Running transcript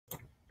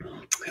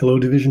Hello,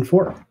 Division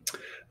 4.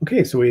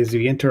 Okay, so as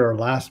we enter our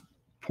last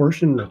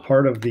portion or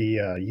part of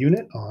the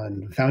unit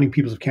on founding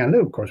peoples of Canada,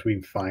 of course,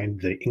 we find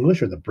the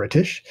English or the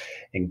British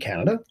in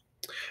Canada.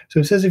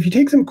 So it says, if you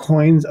take some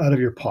coins out of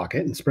your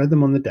pocket and spread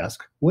them on the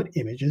desk, what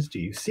images do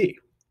you see?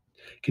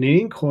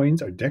 Canadian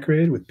coins are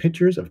decorated with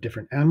pictures of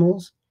different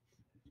animals.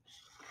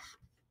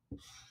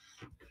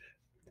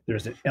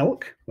 There's an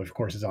elk, which of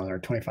course is on our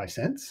 25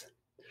 cents.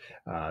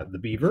 The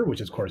beaver,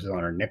 which of course is on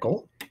our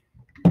nickel.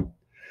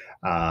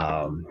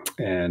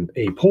 And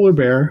a polar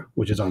bear,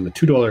 which is on the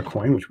 $2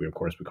 coin, which we of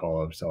course we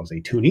call ourselves a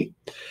toonie.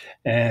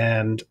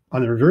 And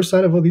on the reverse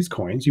side of all these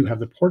coins, you have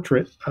the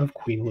portrait of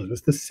Queen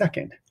Elizabeth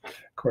II.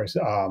 Of course,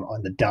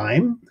 on the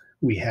dime,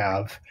 we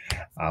have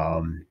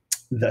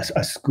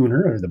a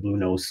schooner, or the Blue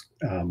Nose,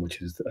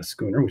 which is a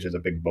schooner, which is a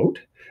big boat,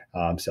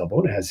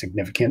 sailboat. It has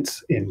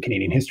significance in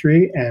Canadian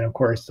history. And of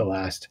course, the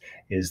last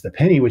is the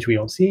penny, which we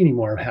don't see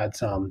anymore, had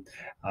some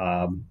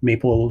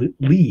maple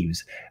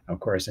leaves, of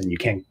course, and you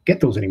can't get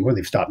those anymore.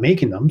 They've stopped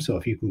making them. So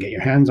if you can get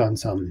your hands on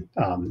some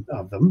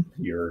of them,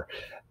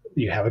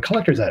 you have a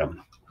collector's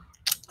item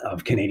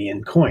of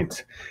Canadian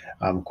coins.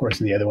 Of course,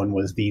 and the other one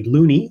was the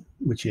loonie,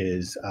 which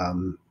is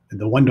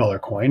the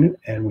 $1 coin,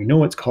 and we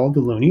know it's called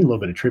the loonie. A little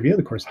bit of trivia,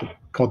 of course,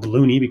 called the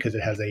loonie because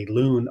it has a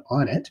loon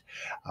on it.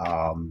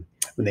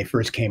 When they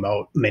first came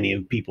out, many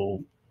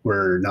people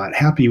were not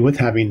happy with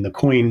having the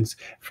coins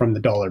from the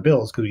dollar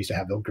bills, because we used to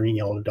have the green,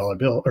 yellow dollar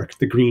bill, or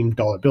the green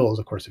dollar bills.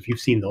 Of course, if you've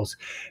seen those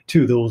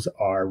too, those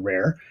are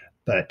rare.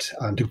 But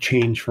to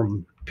change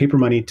from paper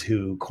money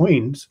to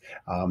coins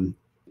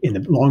in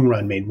the long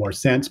run made more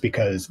sense,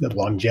 because the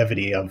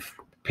longevity of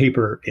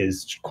paper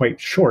is quite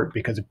short,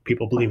 because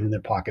people believe in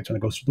their pockets when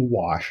it goes through the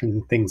wash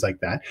and things like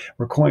that,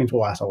 where coins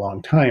will last a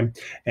long time.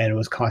 And it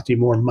was costing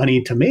more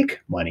money to make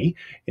money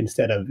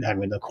instead of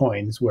having the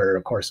coins, where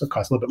of course it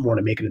costs a little bit more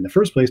to make it in the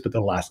first place, but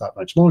they'll last that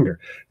much longer.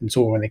 And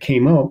so when they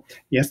came out,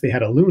 yes, they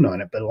had a loon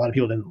on it, but a lot of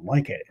people didn't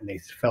like it, and they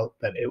felt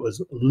that it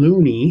was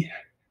loony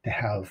to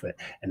have it,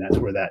 and that's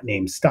where that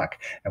name stuck.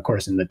 Of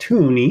course, in the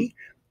toonie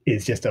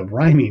is just a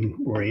rhyming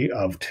word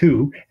of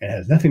two. It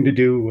has nothing to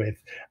do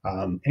with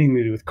anything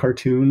to do with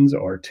cartoons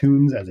or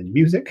tunes as in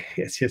music.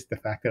 It's just the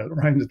fact that it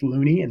rhymes with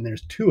loony, and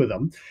there's two of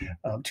them,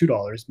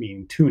 $2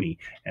 meaning toonie,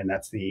 and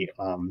that's the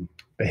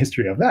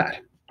history of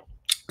that.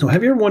 So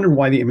have you ever wondered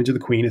why the image of the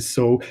Queen is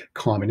so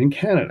common in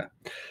Canada?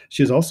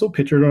 She is also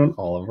pictured on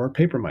all of our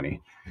paper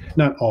money.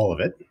 Not all of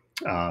it,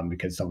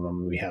 because some of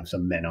them we have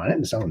some men on it,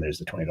 and some of them there's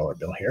the $20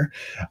 bill here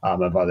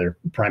of other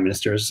prime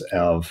ministers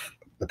of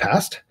the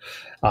past.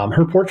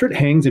 Her portrait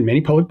hangs in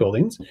many public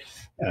buildings.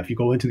 If you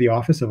go into the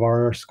office of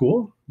our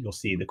school, you'll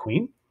see the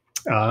Queen.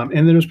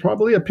 And there's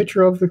probably a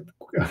picture of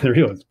there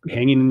you go,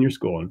 hanging in your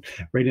school and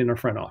right in our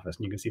front office.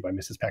 And you can see by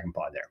Mrs.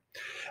 Peckinpah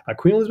there.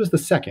 Queen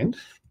Elizabeth II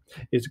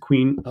is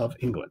Queen of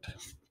England.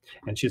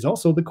 And she's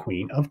also the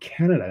Queen of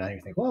Canada. Now you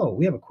think, whoa,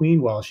 we have a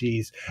queen. Well,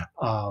 she's,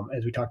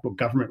 as we talked about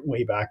government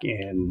way back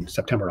in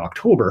September,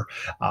 October,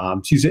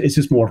 it's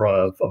just more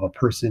of a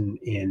person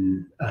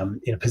in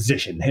a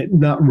position,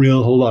 not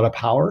real whole lot of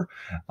power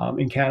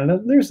in Canada.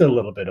 There's a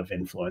little bit of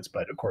influence,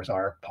 but of course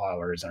our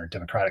power is our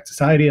democratic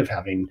society of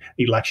having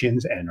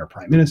elections and our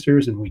prime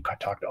ministers, and we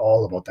talked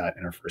all about that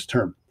in our first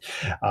term.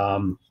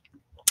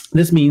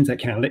 This means that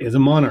Canada is a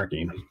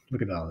monarchy.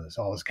 Look at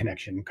all this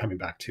connection coming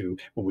back to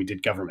when we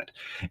did government.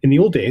 In the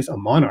old days, a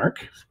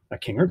monarch, a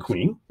king or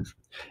queen,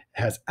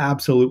 has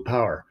absolute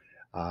power.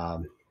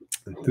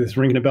 This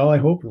ringing a bell, I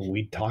hope.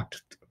 We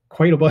talked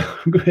quite a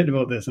bit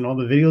about this in all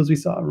the videos we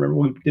saw. Remember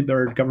when we did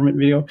our government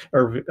video,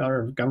 or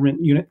our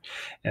government unit,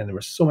 and there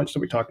was so much that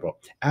we talked about.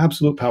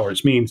 Absolute power,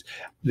 which means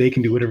they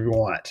can do whatever you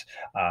want.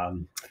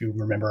 If you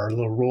remember our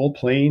little role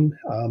playing,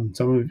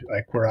 some of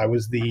like where I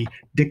was the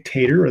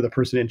dictator or the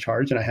person in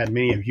charge, and I had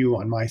many of you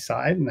on my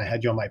side, and I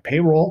had you on my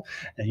payroll,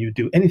 and you'd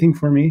do anything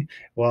for me.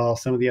 Well,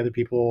 some of the other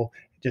people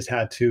just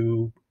had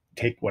to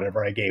take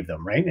whatever I gave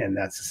them, right? And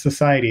that's a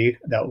society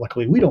that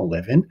luckily we don't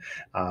live in,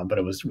 but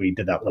we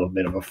did that little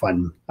bit of a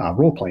fun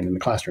role playing in the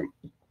classroom.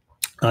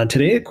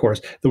 Today, of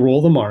course, the role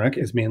of the monarch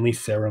is mainly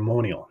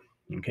ceremonial.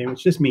 Okay,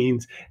 which just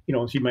means,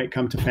 you might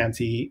come to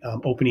fancy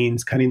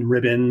openings, cutting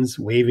ribbons,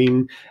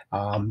 waving,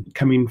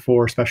 coming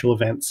for special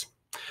events,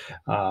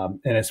 and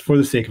it's for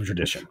the sake of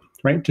tradition,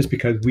 right? Just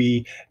because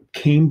we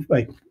came,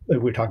 like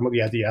we're talking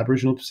about, the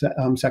Aboriginal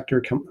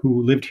sector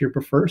who lived here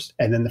first,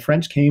 and then the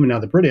French came, and now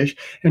the British,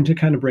 and to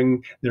kind of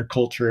bring their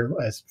culture,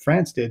 as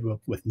France did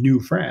with New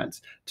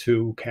France,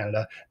 to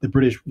Canada, the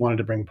British wanted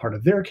to bring part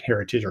of their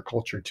heritage or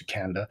culture to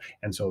Canada,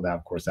 and so that,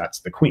 of course, that's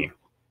the Queen.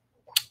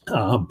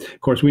 Of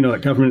course, we know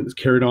that government is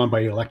carried on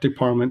by elected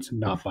parliaments,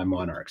 not by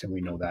monarchs, and we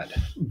know that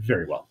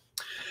very well.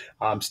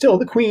 Still,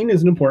 the Queen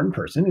is an important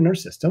person in our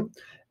system,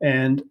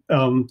 and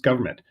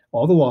government.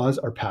 All the laws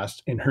are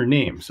passed in her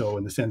name. So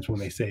in the sense when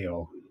they say,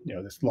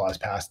 this law is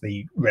passed,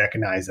 they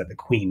recognize that the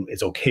Queen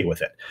is okay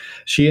with it.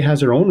 She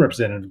has her own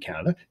representative in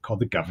Canada called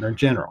the Governor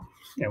General.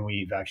 and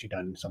we've actually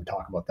done some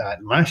talk about that.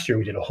 And last year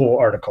we did a whole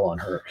article on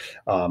her,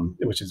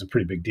 which is a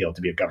pretty big deal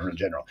to be a Governor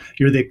General.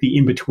 You're the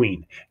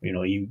in-between.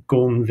 You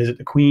go and visit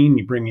the Queen,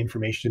 you bring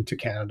information to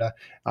Canada,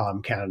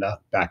 Canada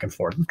back and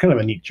forth. It's kind of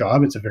a neat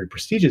job. It's a very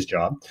prestigious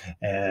job,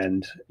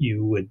 and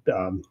you would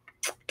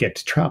get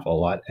to travel a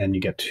lot, and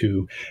you get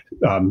to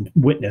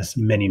witness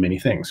many, many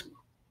things.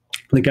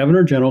 The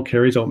Governor General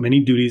carries out many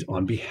duties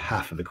on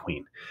behalf of the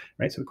Queen,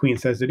 right? So the Queen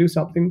says to do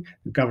something,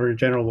 the Governor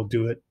General will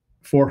do it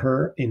for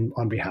her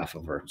on behalf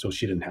of her, so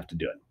she didn't have to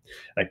do it,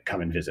 like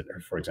come and visit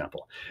her, for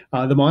example.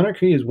 The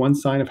monarchy is one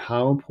sign of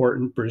how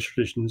important British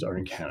traditions are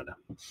in Canada.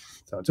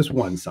 So it's just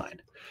one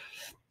sign.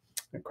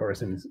 Of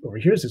course, and over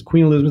here it says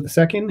Queen Elizabeth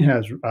II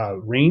has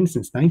reigned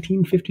since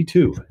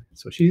 1952.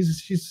 So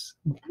she's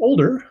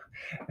older,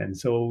 and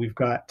so we've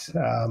got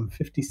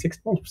 56,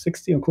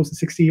 60, close to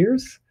 60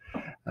 years.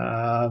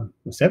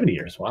 70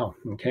 years. Wow.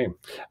 Okay.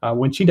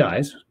 When she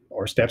dies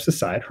or steps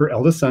aside, her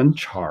eldest son,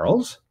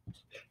 Charles,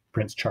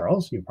 Prince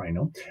Charles, you probably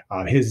know,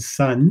 his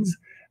sons,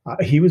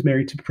 he was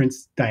married to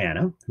Prince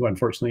Diana, who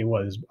unfortunately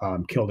was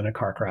killed in a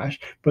car crash.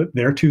 But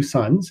their two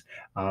sons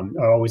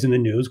are always in the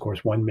news. Of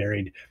course, one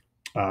married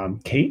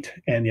Kate,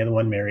 and the other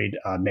one married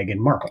Meghan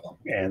Markle,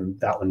 and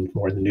that one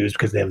more in the news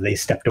because they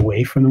stepped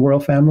away from the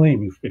royal family.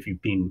 And if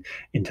you've been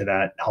into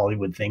that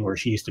Hollywood thing where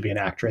she used to be an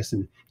actress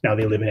and now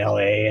they live in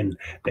LA and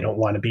they don't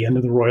want to be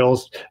under the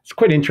royals, it's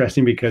quite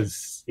interesting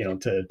because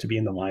to be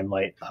in the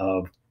limelight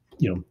of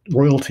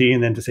royalty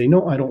and then to say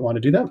no, I don't want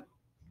to do that.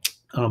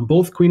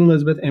 Both Queen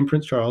Elizabeth and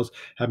Prince Charles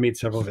have made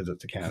several visits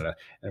to Canada,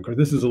 and of course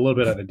this is a little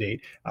bit out of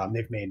date.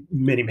 They've made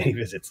many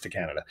visits to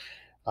Canada.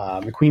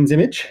 The Queen's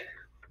image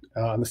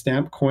on the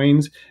stamp,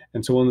 coins,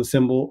 and so on, the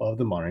symbol of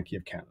the monarchy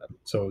of Canada.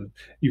 So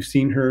you've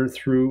seen her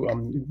through,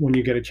 when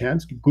you get a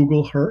chance,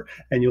 Google her,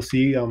 and you'll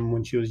see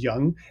when she was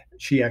young,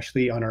 she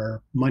actually on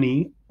her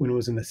money, when it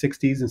was in the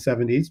 60s and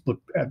 70s,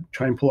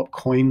 try and pull up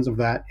coins of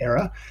that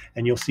era,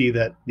 and you'll see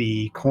that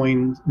the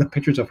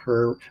pictures of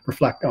her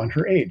reflect on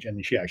her age,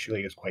 and she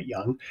actually is quite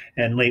young.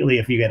 And lately,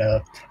 if you get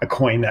a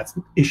coin that's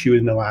issued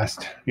in the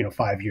last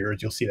 5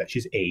 years, you'll see that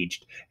she's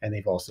aged, and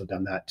they've also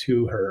done that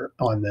to her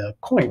on the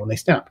coin when they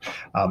stamp.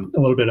 A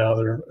little bit of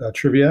other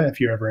trivia, if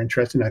you're ever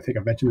interested, and I think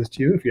I've mentioned this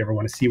to you, if you ever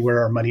want to see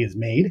where our money is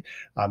made,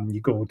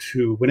 you go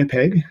to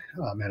Winnipeg,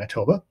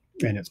 Manitoba,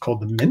 and it's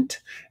called the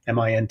Mint,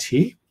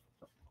 M-I-N-T.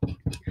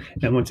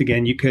 And once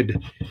again, you can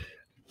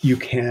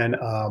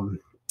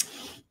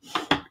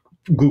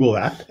Google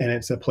that, and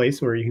it's a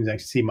place where you can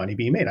actually see money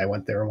being made. I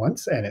went there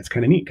once, and it's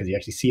kind of neat because you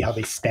actually see how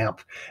they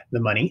stamp the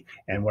money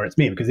and where it's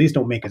made, because these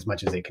don't make as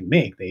much as they can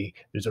make.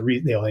 There's a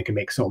reason they only can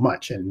make so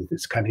much, and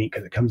it's kind of neat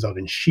because it comes out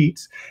in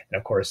sheets. And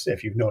of course,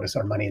 if you've noticed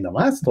our money in the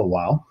last little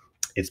while,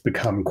 it's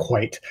become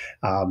quite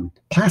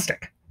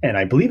plastic. And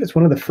I believe it's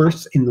one of the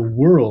first in the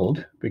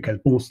world, because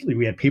mostly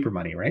we had paper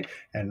money, right?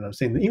 And I was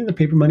saying that even the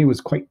paper money was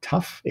quite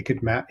tough. It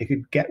could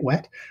get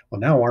wet. Well,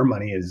 now our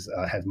money has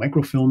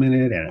microfilm in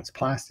it, and it's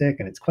plastic,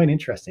 and it's quite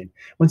interesting.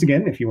 Once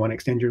again, if you want to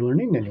extend your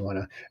learning and you want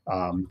to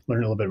learn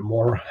a little bit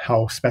more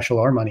how special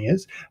our money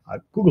is,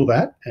 Google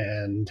that,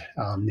 and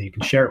you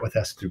can share it with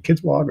us through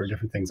Kids Blog or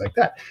different things like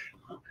that.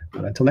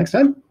 But until next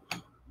time,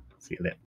 see you then.